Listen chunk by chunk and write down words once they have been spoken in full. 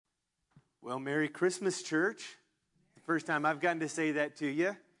Well, Merry Christmas, church. The first time I've gotten to say that to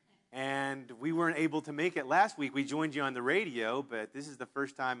you. And we weren't able to make it last week. We joined you on the radio, but this is the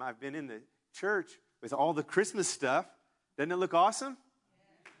first time I've been in the church with all the Christmas stuff. Doesn't it look awesome?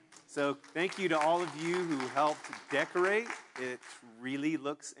 So thank you to all of you who helped decorate. It really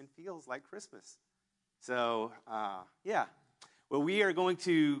looks and feels like Christmas. So, yeah. Well, we are going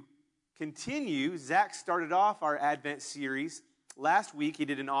to continue. Zach started off our Advent series last week. He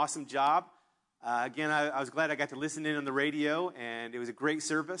did an awesome job. Again, I was glad I got to listen in on the radio, and it was a great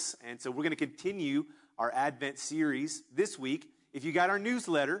service. And so we're going to continue our Advent series this week. If you got our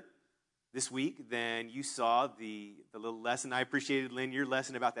newsletter this week, then you saw the little lesson. I appreciated, Lynn, your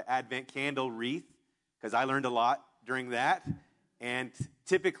lesson about the Advent candle wreath, because I learned a lot during that. And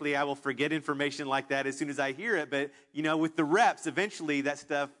typically, I will forget information like that as soon as I hear it. But, you know, with the reps, eventually that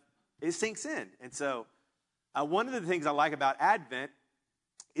stuff, it sinks in. And so one of the things I like about Advent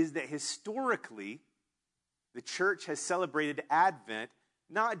is that historically, the church has celebrated Advent,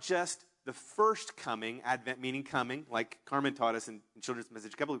 not just the first coming, Advent meaning coming, like Carmen taught us in Children's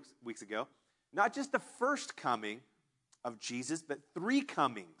Message a couple of weeks ago, not just the first coming of Jesus, but three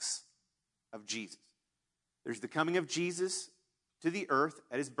comings of Jesus. There's the coming of Jesus to the earth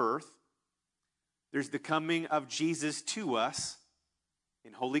at his birth. There's the coming of Jesus to us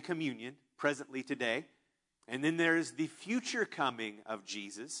in Holy Communion, presently today. And then there's the future coming of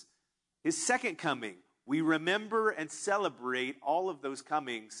Jesus, his second coming. We remember and celebrate all of those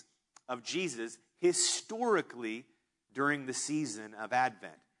comings of Jesus historically during the season of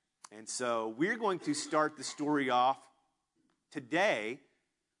Advent. And so we're going to start the story off today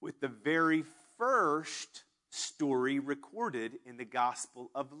with the very first story recorded in the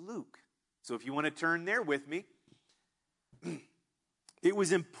Gospel of Luke. So if you want to turn there with me, it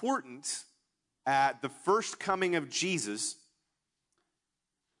was important at the first coming of Jesus,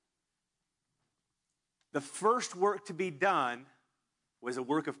 the first work to be done was a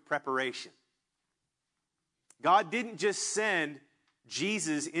work of preparation. God didn't just send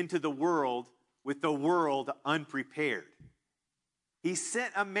Jesus into the world with the world unprepared. He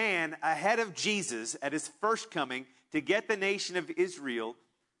sent a man ahead of Jesus at his first coming to get the nation of Israel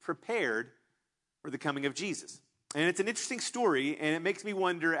prepared for the coming of Jesus. And it's an interesting story, and it makes me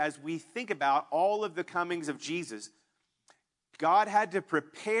wonder, as we think about all of the comings of Jesus, God had to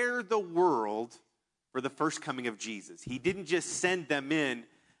prepare the world for the first coming of Jesus. He didn't just send them in,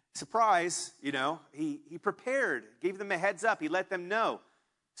 surprise, you know. He prepared, gave them a heads up. He let them know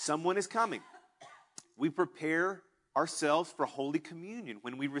someone is coming. We prepare ourselves for Holy Communion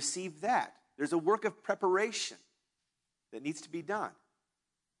when we receive that. There's a work of preparation that needs to be done.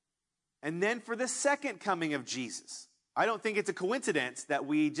 And then for the second coming of Jesus, I don't think it's a coincidence that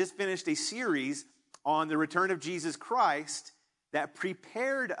we just finished a series on the return of Jesus Christ that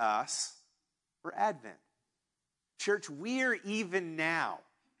prepared us for Advent. Church, we're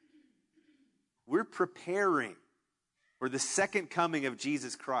preparing for the second coming of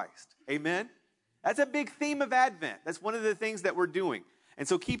Jesus Christ. Amen? That's a big theme of Advent. That's one of the things that we're doing. And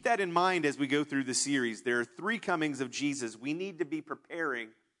so keep that in mind as we go through the series. There are three comings of Jesus. We need to be preparing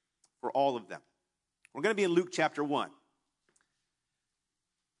for all of them. We're going to be in Luke chapter 1.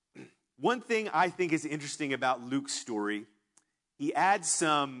 One thing I think is interesting about Luke's story, he adds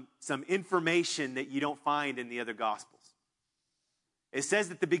some information that you don't find in the other Gospels. It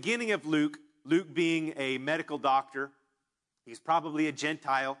says at the beginning of Luke being a medical doctor, he's probably a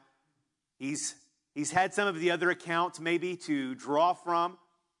Gentile. He's had some of the other accounts maybe to draw from.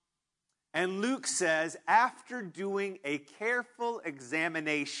 And Luke says, after doing a careful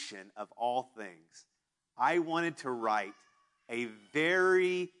examination of all things, I wanted to write a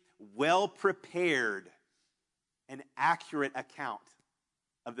very well-prepared and accurate account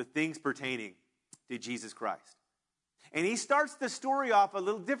of the things pertaining to Jesus Christ. And he starts the story off a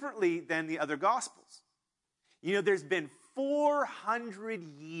little differently than the other Gospels. You know, there's been 400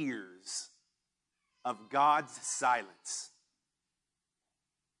 years of God's silence.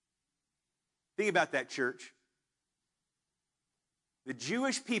 Think about that, church. The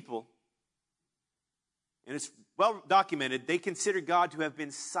Jewish people, and it's well documented, they consider God to have been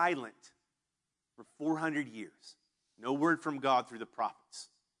silent for 400 years. No word from God through the prophets.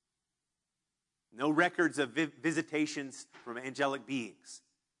 No records of visitations from angelic beings.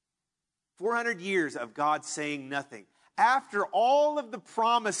 400 years of God saying nothing. After all of the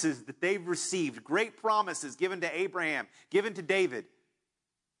promises that they've received, great promises given to Abraham, given to David,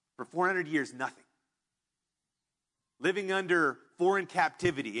 for 400 years, nothing. Living under foreign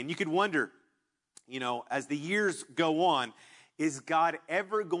captivity. And you could wonder, you know, as the years go on, is God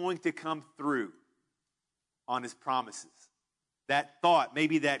ever going to come through on his promises that thought,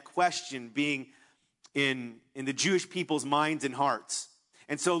 maybe that question being in the Jewish people's minds and hearts.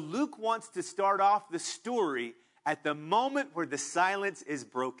 And so Luke wants to start off the story at the moment where the silence is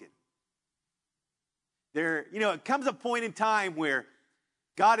broken. It comes a point in time where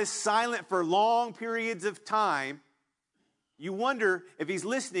God is silent for long periods of time. You wonder if he's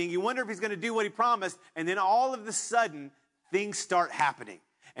listening. You wonder if he's going to do what he promised. And then all of a sudden, things start happening.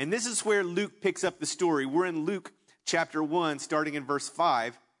 And this is where Luke picks up the story. We're in Luke chapter 1, starting in verse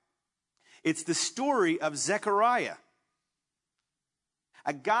 5. It's the story of Zechariah.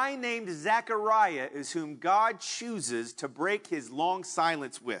 A guy named Zechariah is whom God chooses to break his long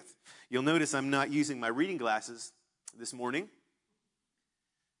silence with. You'll notice I'm not using my reading glasses this morning.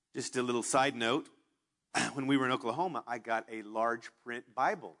 Just a little side note. When we were in Oklahoma, I got a large print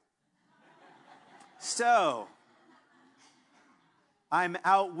Bible. So, I'm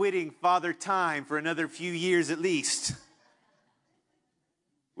outwitting Father Time for another few years at least.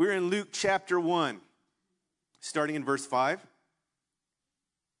 We're in Luke chapter 1, starting in verse 5.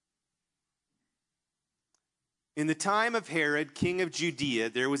 In the time of Herod, king of Judea,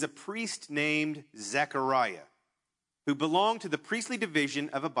 there was a priest named Zechariah, who belonged to the priestly division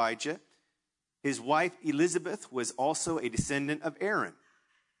of Abijah. His wife Elizabeth was also a descendant of Aaron.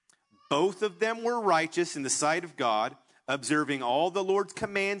 Both of them were righteous in the sight of God, observing all the Lord's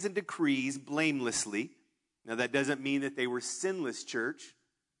commands and decrees blamelessly. Now, that doesn't mean that they were sinless, church.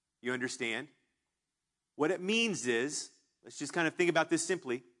 You understand? What it means is, let's just kind of think about this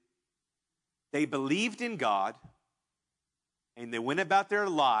simply. They believed in God, and they went about their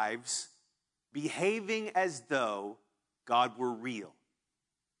lives behaving as though God were real.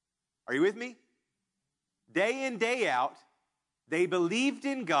 Are you with me? Day in, day out, they believed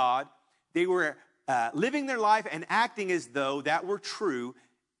in God. They were living their life and acting as though that were true.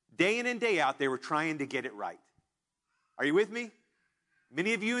 Day in and day out, they were trying to get it right. Are you with me?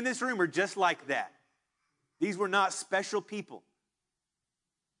 Many of you in this room are just like that. These were not special people.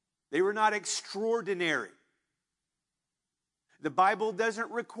 They were not extraordinary. The Bible doesn't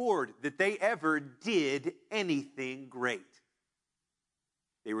record that they ever did anything great.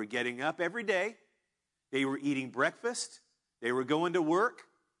 They were getting up every day. They were eating breakfast. They were going to work.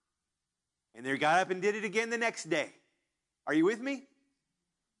 And they got up and did it again the next day. Are you with me?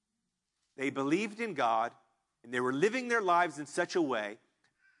 They believed in God, and they were living their lives in such a way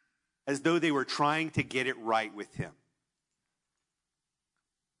as though they were trying to get it right with him.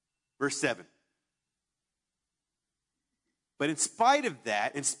 Verse 7. But in spite of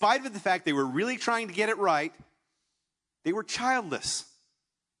that, in spite of the fact they were really trying to get it right, they were childless.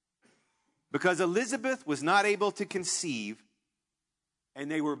 Because Elizabeth was not able to conceive,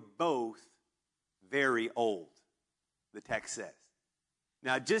 and they were both very old, the text says.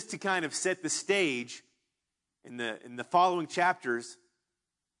 Now, just to kind of set the stage, in the following chapters,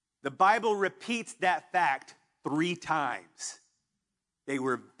 the Bible repeats that fact 3 times. They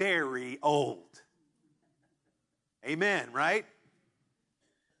were very old. Amen, right?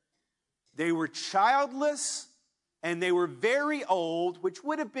 They were childless and they were very old, which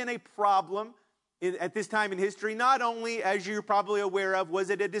would have been a problem at this time in history. Not only, as you're probably aware of, was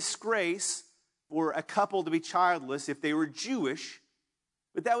it a disgrace for a couple to be childless if they were Jewish,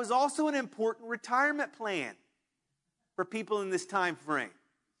 but that was also an important retirement plan for people in this time frame.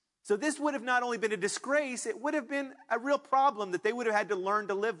 So this would have not only been a disgrace, it would have been a real problem that they would have had to learn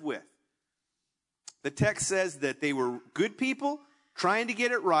to live with. The text says that they were good people trying to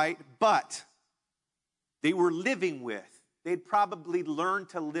get it right, but they were living with, they'd probably learned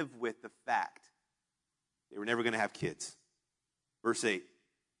to live with the fact they were never going to have kids. Verse 8.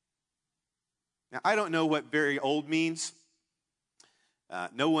 Now, I don't know what very old means.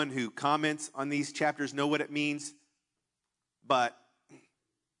 No one who comments on these chapters know what it means. But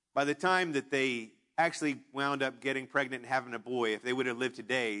by the time that they actually wound up getting pregnant and having a boy, if they would have lived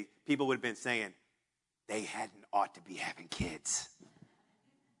today, people would have been saying, they hadn't ought to be having kids.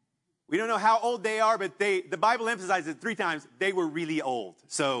 We don't know how old they are, but the Bible emphasizes it 3 times. They were really old.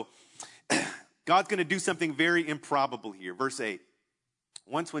 So God's going to do something very improbable here. Verse 8.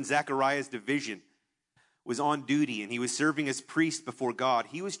 Once when Zechariah's division was on duty and he was serving as priest before God,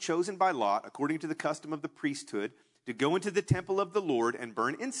 he was chosen by Lot, according to the custom of the priesthood, to go into the temple of the Lord and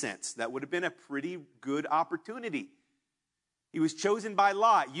burn incense. That would have been a pretty good opportunity. He was chosen by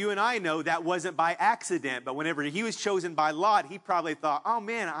Lot. You and I know that wasn't by accident, but whenever he was chosen by Lot, he probably thought, oh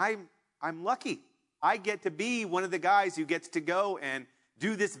man, I'm lucky. I get to be one of the guys who gets to go and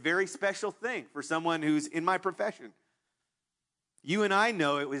do this very special thing for someone who's in my profession. You and I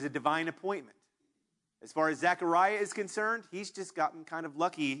know it was a divine appointment. As far as Zechariah is concerned, he's just gotten kind of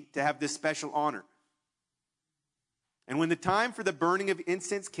lucky to have this special honor. And when the time for the burning of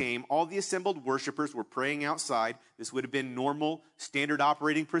incense came, all the assembled worshipers were praying outside. This would have been normal, standard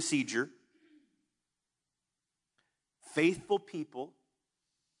operating procedure. Faithful people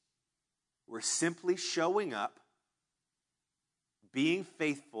were simply showing up, being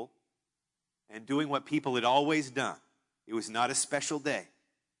faithful, and doing what people had always done. It was not a special day.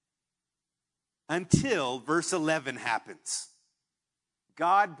 Until verse 11 happens.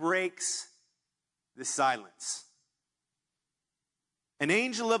 God breaks the silence. An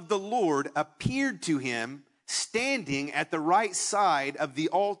angel of the Lord appeared to him standing at the right side of the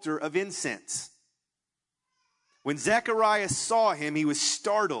altar of incense. When Zechariah saw him, he was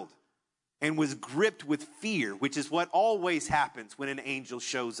startled and was gripped with fear, which is what always happens when an angel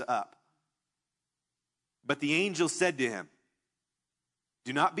shows up. But the angel said to him,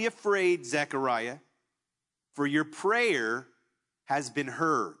 "Do not be afraid, Zechariah, for your prayer has been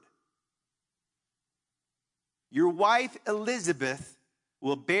heard. Your wife Elizabeth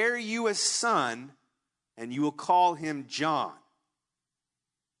will bear you a son, and you will call him John.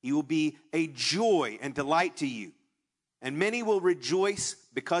 He will be a joy and delight to you, and many will rejoice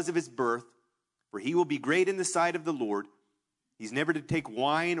because of his birth, for he will be great in the sight of the Lord. He's never to take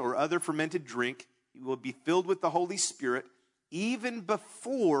wine or other fermented drink. He will be filled with the Holy Spirit even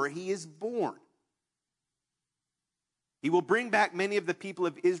before he is born. He will bring back many of the people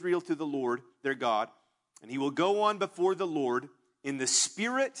of Israel to the Lord, their God, and he will go on before the Lord in the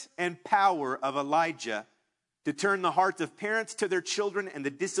spirit and power of Elijah to turn the hearts of parents to their children and the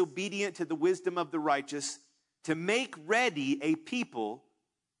disobedient to the wisdom of the righteous, to make ready a people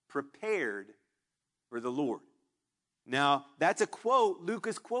prepared for the Lord." Now, that's a quote Luke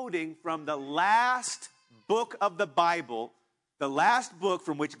is quoting from the last book of the Bible, the last book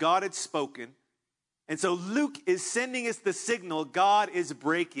from which God had spoken. And so Luke is sending us the signal God is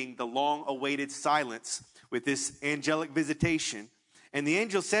breaking the long-awaited silence with this angelic visitation. And the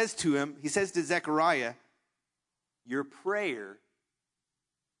angel says to him, he says to Zechariah, "Your prayer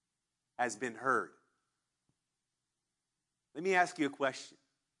has been heard." Let me ask you a question.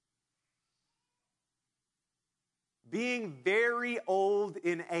 Being very old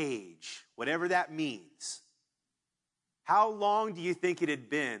in age, whatever that means, how long do you think it had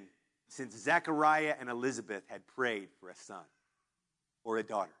been since Zechariah and Elizabeth had prayed for a son or a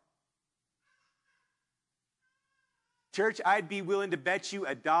daughter? Church, I'd be willing to bet you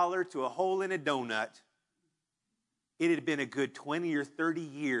 $1 to a hole in a donut it had been a good 20 or 30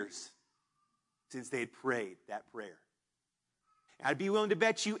 years since they had prayed that prayer. I'd be willing to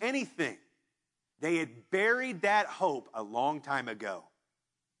bet you anything they had buried that hope a long time ago.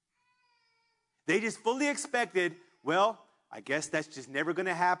 They just fully expected, well, I guess that's just never going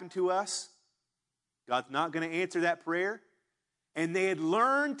to happen to us. God's not going to answer that prayer. And they had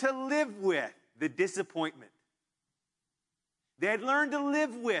learned to live with the disappointment. They had learned to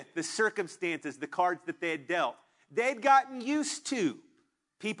live with the circumstances, the cards that they had dealt. They had gotten used to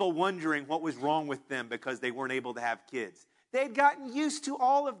people wondering what was wrong with them because they weren't able to have kids. They had gotten used to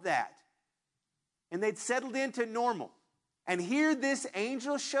all of that. And they'd settled into normal. And here this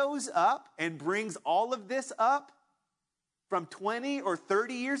angel shows up and brings all of this up from 20 or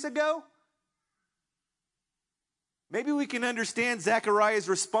 30 years ago. Maybe we can understand Zechariah's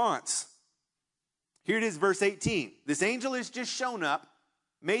response. Here it is, verse 18. This angel has just shown up,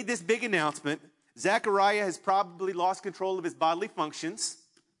 made this big announcement. Zechariah has probably lost control of his bodily functions.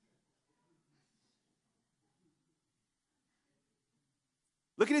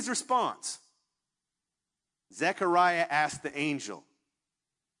 Look at his response. Zechariah asked the angel,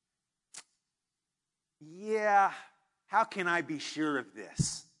 "Yeah, how can I be sure of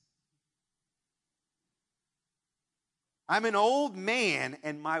this? I'm an old man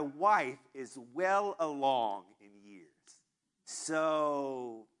and my wife is well along in years.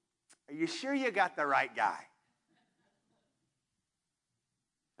 So, are you sure you got the right guy?"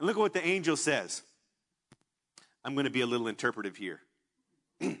 And look at what the angel says. I'm going to be a little interpretive here.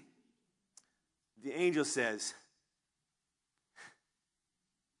 The angel says,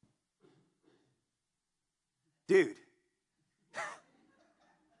 "Dude,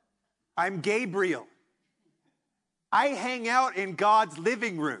 I'm Gabriel. I hang out in God's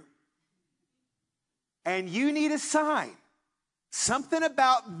living room. And you need a sign. Something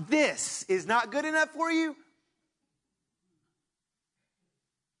about this is not good enough for you?"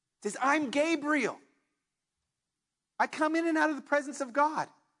 He says, "I'm Gabriel. I come in and out of the presence of God."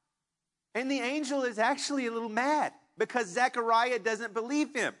 And the angel is actually a little mad because Zechariah doesn't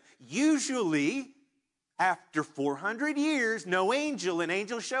believe him. Usually, after 400 years, an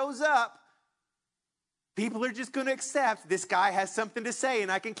angel shows up. People are just going to accept this guy has something to say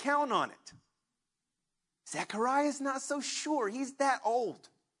and I can count on it. Zechariah's not so sure. He's that old.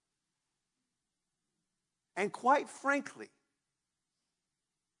 And quite frankly,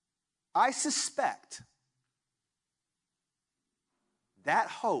 I suspect that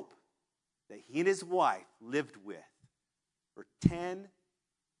hope that he and his wife lived with for 10,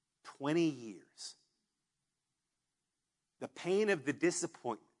 20 years, the pain of the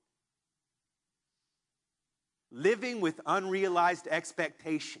disappointment, living with unrealized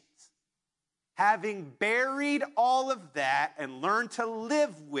expectations, having buried all of that and learned to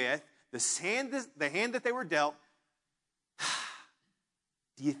live with the hand that they were dealt,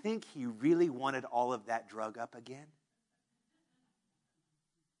 do you think he really wanted all of that drug up again?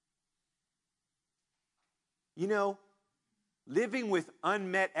 You know, living with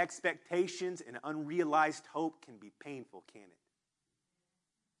unmet expectations and unrealized hope can be painful, can't it?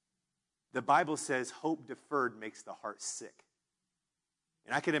 The Bible says hope deferred makes the heart sick.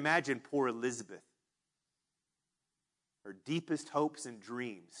 And I can imagine poor Elizabeth, her deepest hopes and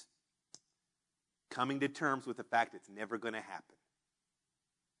dreams, coming to terms with the fact it's never going to happen.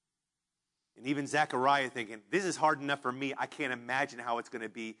 And even Zechariah thinking, this is hard enough for me. I can't imagine how it's going to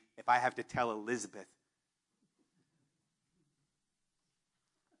be if I have to tell Elizabeth.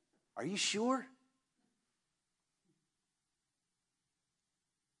 Are you sure?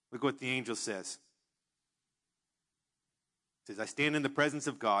 Look what the angel says. It says, I stand in the presence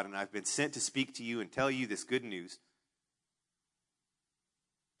of God, and I've been sent to speak to you and tell you this good news.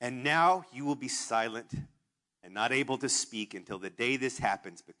 And now you will be silent and not able to speak until the day this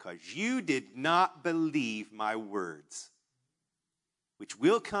happens, because you did not believe my words, which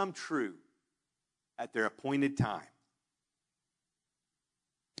will come true at their appointed time.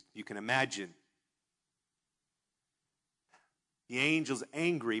 You can imagine the angel's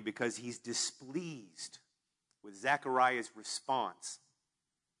angry because he's displeased with Zechariah's response.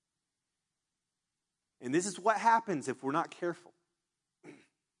 And this is what happens if we're not careful.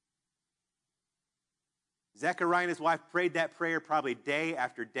 Zechariah and his wife prayed that prayer probably day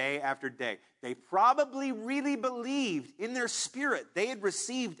after day after day. They probably really believed in their spirit they had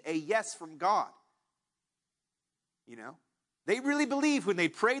received a yes from God. You know? They really believed when they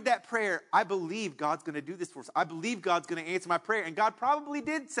prayed that prayer, I believe God's going to do this for us. I believe God's going to answer my prayer. And God probably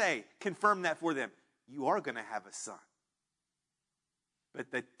did say, confirm that for them. You are going to have a son.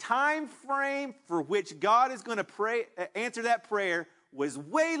 But the time frame for which God is going to answer that prayer was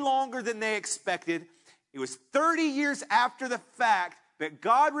way longer than they expected. It was 30 years after the fact that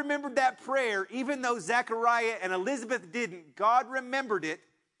God remembered that prayer, even though Zechariah and Elizabeth didn't. God remembered it.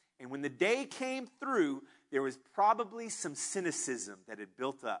 And when the day came through, there was probably some cynicism that had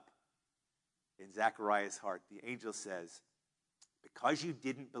built up in Zechariah's heart. The angel says, because you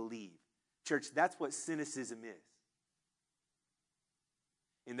didn't believe. Church, that's what cynicism is.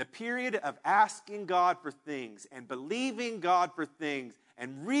 In the period of asking God for things and believing God for things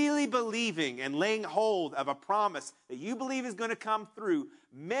and really believing and laying hold of a promise that you believe is going to come through,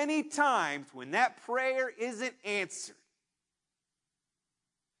 many times when that prayer isn't answered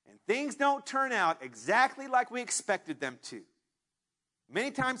and things don't turn out exactly like we expected them to,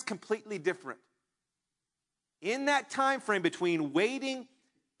 many times completely different, in that time frame between waiting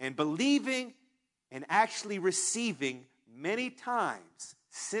and believing and actually receiving, many times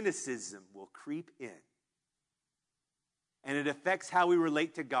cynicism will creep in. And it affects how we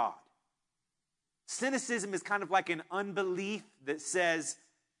relate to God. Cynicism is kind of like an unbelief that says,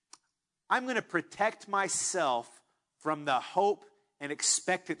 I'm going to protect myself from the hope and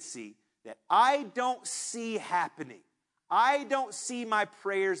expectancy that I don't see happening. I don't see my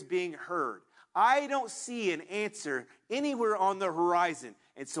prayers being heard. I don't see an answer anywhere on the horizon.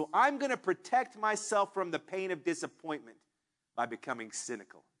 And so I'm going to protect myself from the pain of disappointment by becoming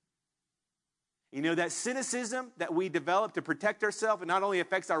cynical. You know, that cynicism that we develop to protect ourselves, it not only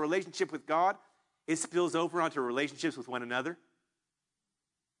affects our relationship with God, it spills over onto relationships with one another.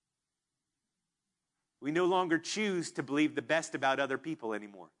 We no longer choose to believe the best about other people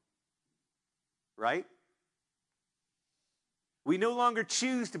anymore. Right? We no longer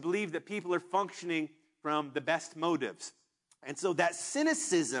choose to believe that people are functioning from the best motives. And so that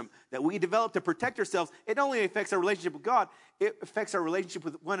cynicism that we develop to protect ourselves, it not only affects our relationship with God, it affects our relationship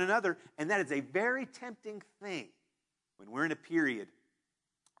with one another. And that is a very tempting thing when we're in a period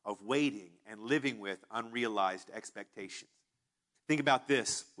of waiting and living with unrealized expectations. Think about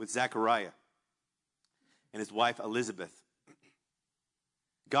this with Zechariah and his wife Elizabeth.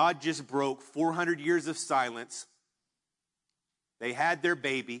 God just broke 400 years of silence. They had their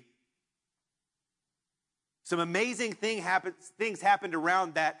baby. Some amazing things happened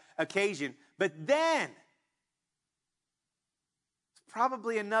around that occasion. But then,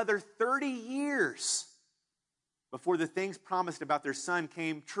 probably another 30 years before the things promised about their son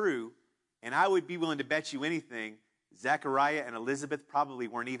came true, and I would be willing to bet you anything, Zechariah and Elizabeth probably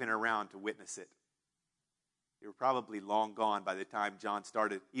weren't even around to witness it. They were probably long gone by the time John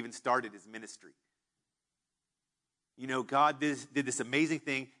started his ministry. You know, God did this amazing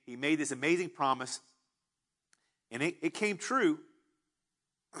thing. He made this amazing promise, and it came true.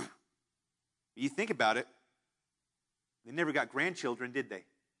 You think about it, they never got grandchildren, did they?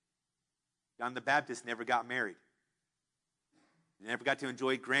 John the Baptist never got married. They never got to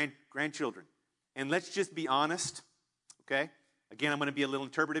enjoy grandchildren. And let's just be honest, okay? Again, I'm going to be a little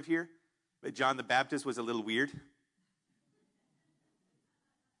interpretive here, but John the Baptist was a little weird.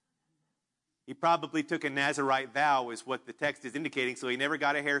 He probably took a Nazirite vow, is what the text is indicating, so he never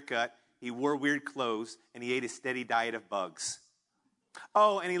got a haircut, he wore weird clothes, and he ate a steady diet of bugs.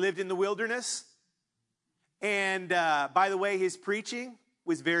 Oh, and he lived in the wilderness. And by the way, his preaching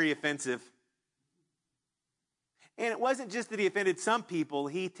was very offensive. And it wasn't just that he offended some people,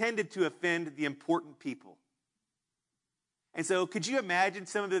 he tended to offend the important people. And so could you imagine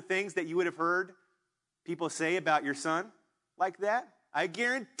some of the things that you would have heard people say about your son like that? I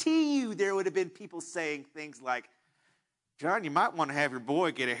guarantee you there would have been people saying things like, John, you might want to have your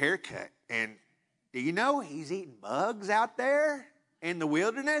boy get a haircut. And do you know he's eating bugs out there in the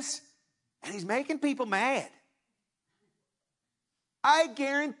wilderness? And he's making people mad. I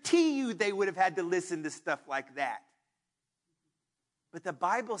guarantee you they would have had to listen to stuff like that. But the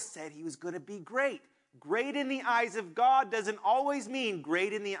Bible said he was going to be great. Great in the eyes of God doesn't always mean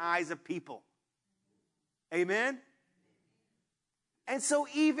great in the eyes of people. Amen? And so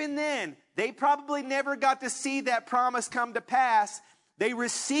even then, they probably never got to see that promise come to pass. They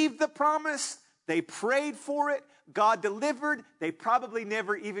received the promise. They prayed for it. God delivered. They probably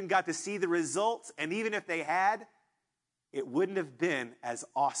never even got to see the results. And even if they had, it wouldn't have been as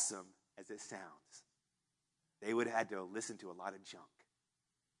awesome as it sounds. They would have had to listen to a lot of junk.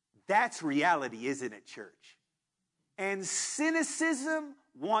 That's reality, isn't it, church? And cynicism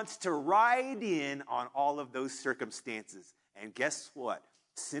wants to ride in on all of those circumstances. And guess what?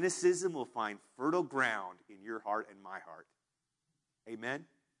 Cynicism will find fertile ground in your heart and my heart. Amen?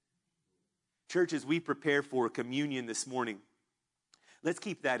 Church, as we prepare for communion this morning, let's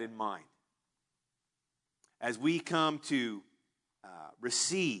keep that in mind. As we come to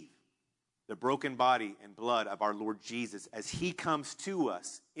receive the broken body and blood of our Lord Jesus, as he comes to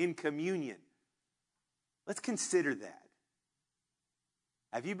us in communion, let's consider that.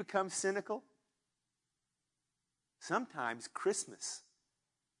 Have you become cynical? Sometimes Christmas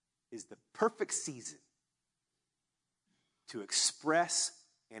is the perfect season to express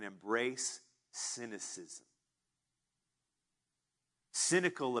and embrace cynicism.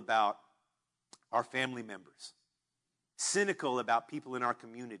 Cynical about our family members. Cynical about people in our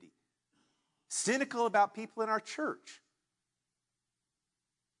community. Cynical about people in our church.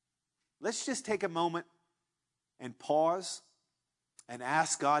 Let's just take a moment and pause and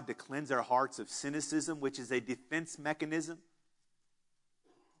ask God to cleanse our hearts of cynicism, which is a defense mechanism.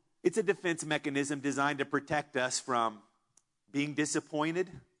 It's a defense mechanism designed to protect us from being disappointed,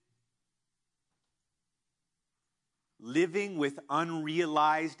 living with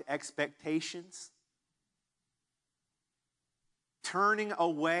unrealized expectations, turning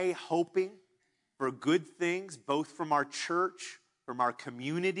away hoping for good things, both from our church, from our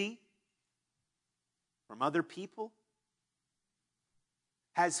community, from other people.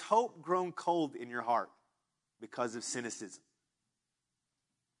 Has hope grown cold in your heart because of cynicism?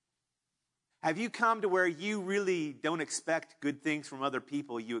 Have you come to where you really don't expect good things from other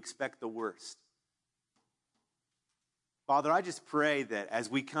people, you expect the worst? Father, I just pray that as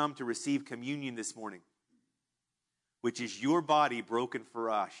we come to receive communion this morning, which is your body broken for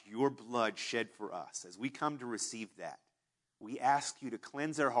us, your blood shed for us, as we come to receive that, we ask you to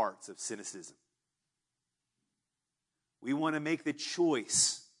cleanse our hearts of cynicism. We want to make the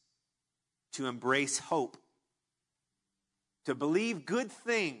choice to embrace hope, to believe good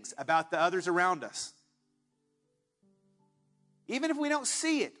things about the others around us. Even if we don't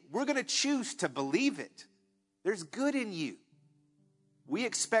see it, we're going to choose to believe it. There's good in you. We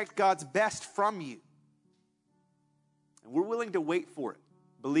expect God's best from you. And we're willing to wait for it,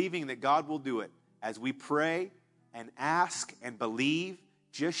 believing that God will do it. As we pray and ask and believe,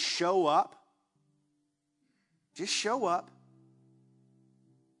 just show up. Just show up.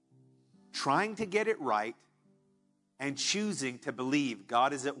 Trying to get it right and choosing to believe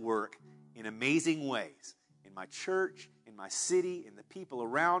God is at work in amazing ways. In my church, in my city, in the people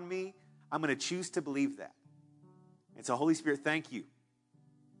around me. I'm going to choose to believe that. And so, Holy Spirit, thank you.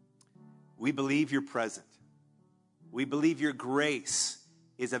 We believe you're present. We believe your grace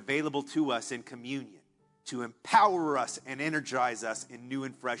is available to us in communion to empower us and energize us in new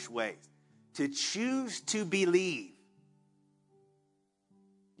and fresh ways, to choose to believe.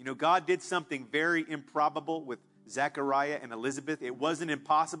 You know, God did something very improbable with Zechariah and Elizabeth. It wasn't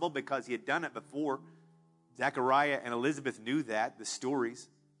impossible because he had done it before. Zechariah and Elizabeth knew that, the stories.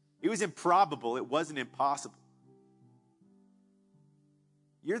 It was improbable. It wasn't impossible.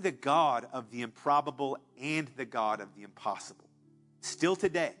 You're the God of the improbable and the God of the impossible. Still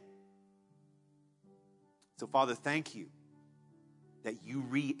today. So, Father, thank you that you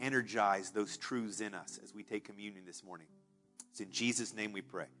re-energize those truths in us as we take communion this morning. It's in Jesus' name we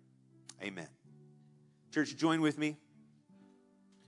pray. Amen. Church, join with me.